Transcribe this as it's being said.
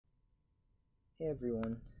Hey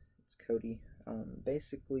everyone, it's Cody.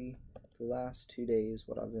 Basically, the last 2 days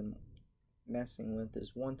what I've been messing with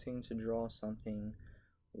is wanting to draw something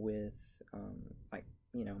with like,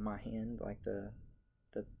 you know, my hand, like the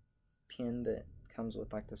pen that comes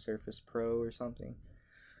with like the Surface Pro or something,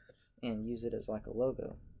 and use it as like a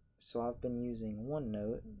logo. So I've been using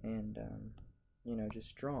OneNote and you know,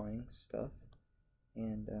 just drawing stuff,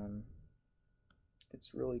 and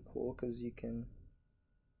it's really cool because you can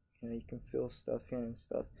fill stuff in and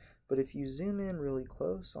stuff. But if you zoom in really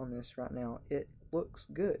close on this right now, it looks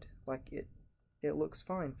good. Like it looks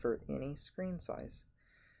fine for any screen size.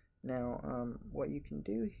 Now, what you can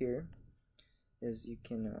do here is you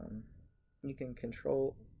can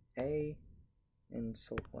control A, and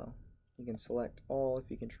you can select all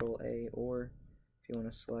if you control A, or if you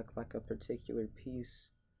want to select like a particular piece,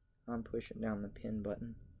 I'm pushing down the pen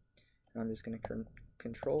button. And I'm just going to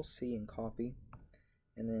control C and copy.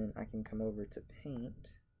 And then I can come over to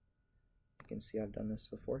Paint. You can see I've done this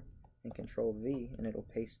before. And Control V, and it'll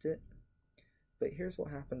paste it. But here's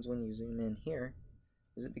what happens when you zoom in here,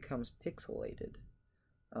 is it becomes pixelated.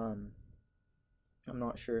 I'm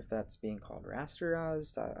not sure if that's being called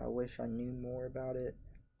rasterized. I wish I knew more about it,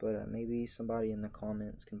 but maybe somebody in the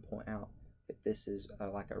comments can point out if this is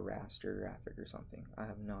like a raster graphic or something. I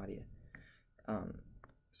have no idea.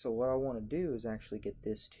 So what I want to do is actually get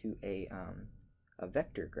this to a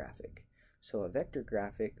vector graphic. So a vector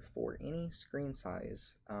graphic for any screen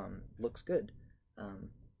size looks good.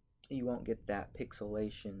 You won't get that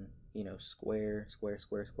pixelation, you know, square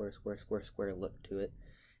look to it.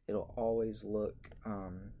 It'll always look,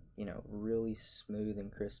 you know, really smooth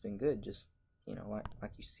and crisp and good, just, you know,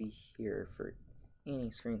 like you see here for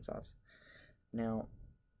any screen size. Now,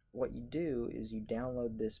 what you do is you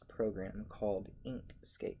download this program called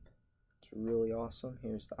Inkscape. It's really awesome.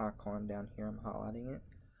 Here's the icon down here. I'm highlighting it.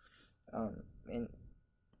 And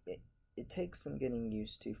it takes some getting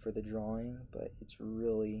used to for the drawing, but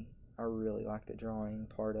I really like the drawing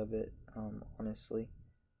part of it. Honestly,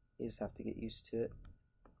 you just have to get used to it.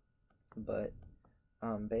 But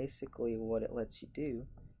basically what it lets you do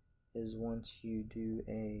is once you do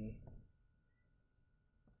a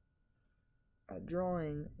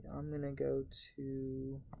drawing, I'm going to go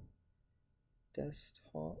to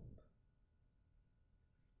desktop,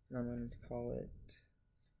 and I'm going to call it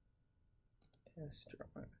test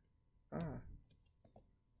drawing.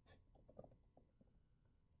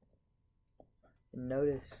 And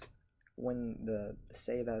notice when the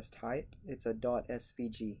save as type, it's a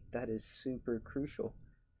 .svg. That is super crucial,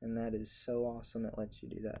 and that is so awesome it lets you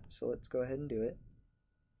do that. So let's go ahead and do it,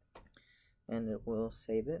 and it will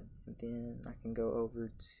save it, and then I can go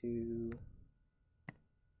over to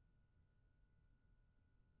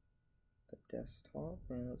the desktop,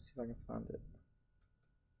 and let's see if I can find it.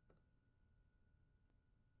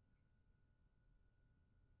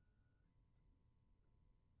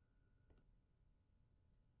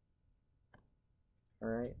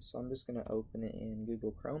 Alright, so I'm just going to open it in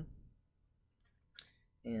Google Chrome,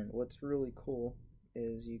 and what's really cool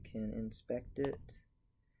is you can inspect it.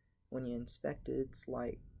 When you inspect it, it's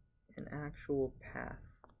like an actual path.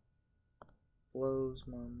 Blows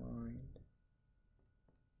my mind.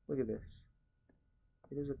 Look at this.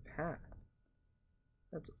 It is a path.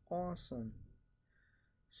 That's awesome.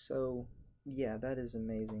 So yeah, that is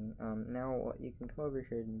amazing. Now what you can come over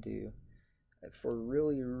here and do for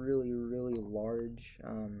really large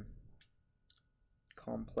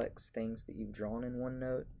complex things that you've drawn in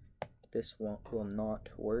OneNote, this will not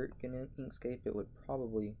work in Inkscape. It would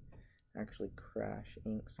probably actually crash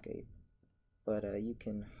Inkscape, but you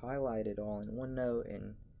can highlight it all in OneNote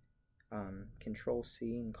and Control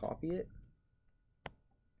C and copy it,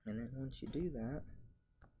 and then once you do that,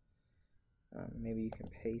 maybe you can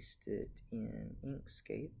paste it in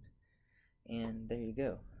Inkscape, and there you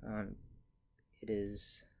go. It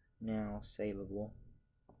is now savable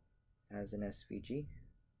as an SVG,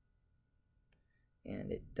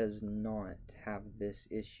 and it does not have this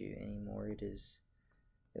issue anymore. It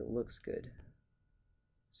looks good.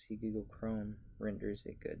 See, Google Chrome renders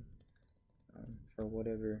it good for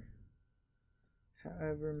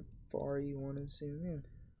however far you want to zoom in.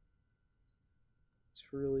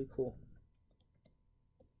 It's really cool.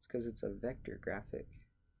 It's because it's a vector graphic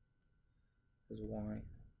is why.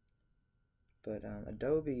 But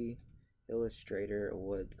Adobe Illustrator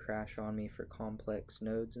would crash on me for complex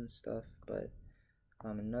nodes and stuff. But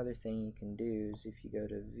another thing you can do is if you go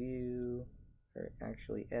to View, or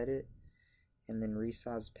actually Edit, and then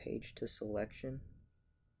resize page to selection,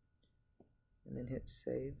 and then hit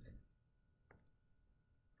Save,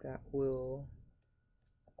 that will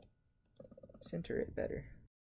center it better.